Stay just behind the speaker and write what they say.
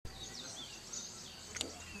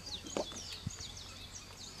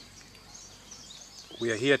We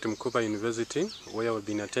are here at Mkupa University, where we've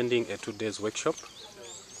been attending a 2-day workshop,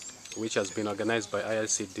 which has been organized by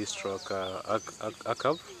IICD stroke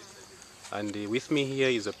Akvo. And with me here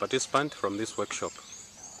is a participant from this workshop.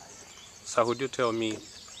 So would you tell me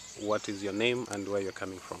what is your name and where you're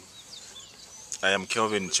coming from? I am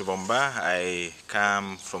Kelvin Chibomba. I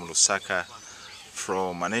come from Lusaka,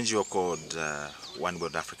 from an NGO called One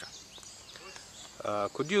World Africa.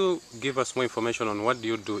 Could you give us more information on what do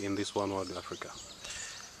you do in this One World Africa?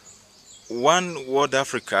 One World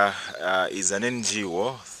Africa is an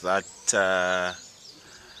NGO that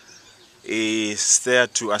is there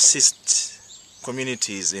to assist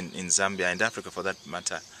communities in Zambia and Africa, for that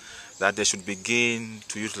matter, that they should begin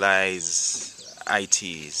to utilize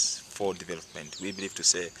ITs for development. We believe to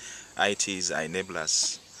say ITs are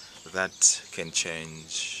enablers that can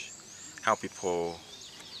change how people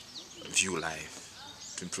view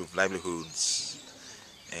life, to improve livelihoods,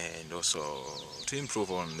 and also to improve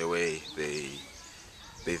on the way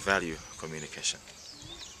they value communication.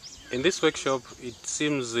 In this workshop, it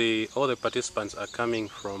seems all the participants are coming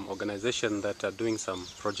from organizations that are doing some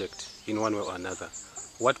project in one way or another.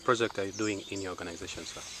 What project are you doing in your organization,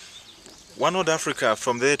 sir? One World Africa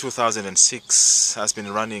from the year 2006 has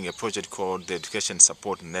been running a project called the Education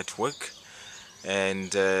Support Network,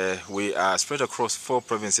 and we are spread across 4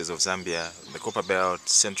 provinces of Zambia: the Copper Belt,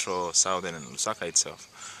 Central, Southern, and Lusaka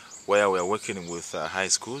itself, where we are working with high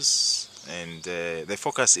schools, and the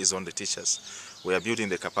focus is on the teachers. We are building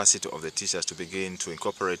the capacity of the teachers to begin to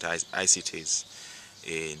incorporate ICTs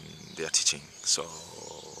in their teaching. So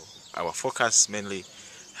our focus mainly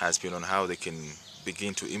has been on how they can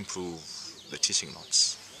begin to improve the teaching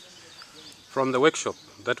notes. From the workshop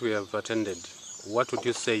that we have attended, what would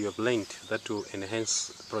you say you have learned that will enhance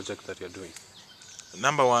the project that you're doing?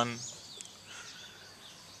 Number one,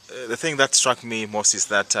 the thing that struck me most is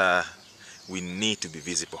that we need to be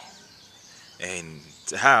visible. And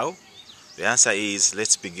how? The answer is,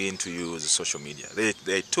 let's begin to use social media.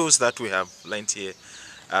 The tools that we have learned here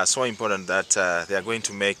are so important that they are going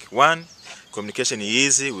to make, one, communication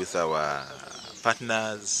easy with our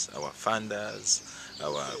partners, our funders,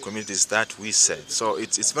 our communities that we serve. So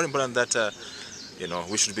it's very important that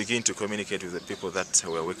we should begin to communicate with the people that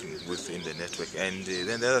we're working with in the network. And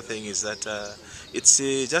then the other thing is that it's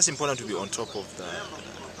just important to be on top of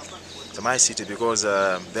the ICT, because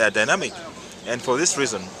they are dynamic. And for this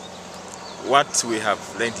reason, what we have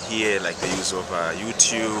learned here, like the use of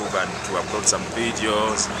YouTube and to upload some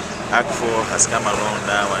videos, Akvo has come along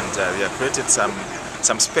now, and they have created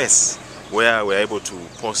some space where we're able to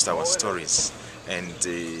post our stories, and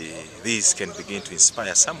these can begin to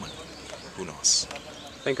inspire someone. Who knows?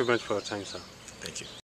 Thank you very much for your time, sir. Thank you.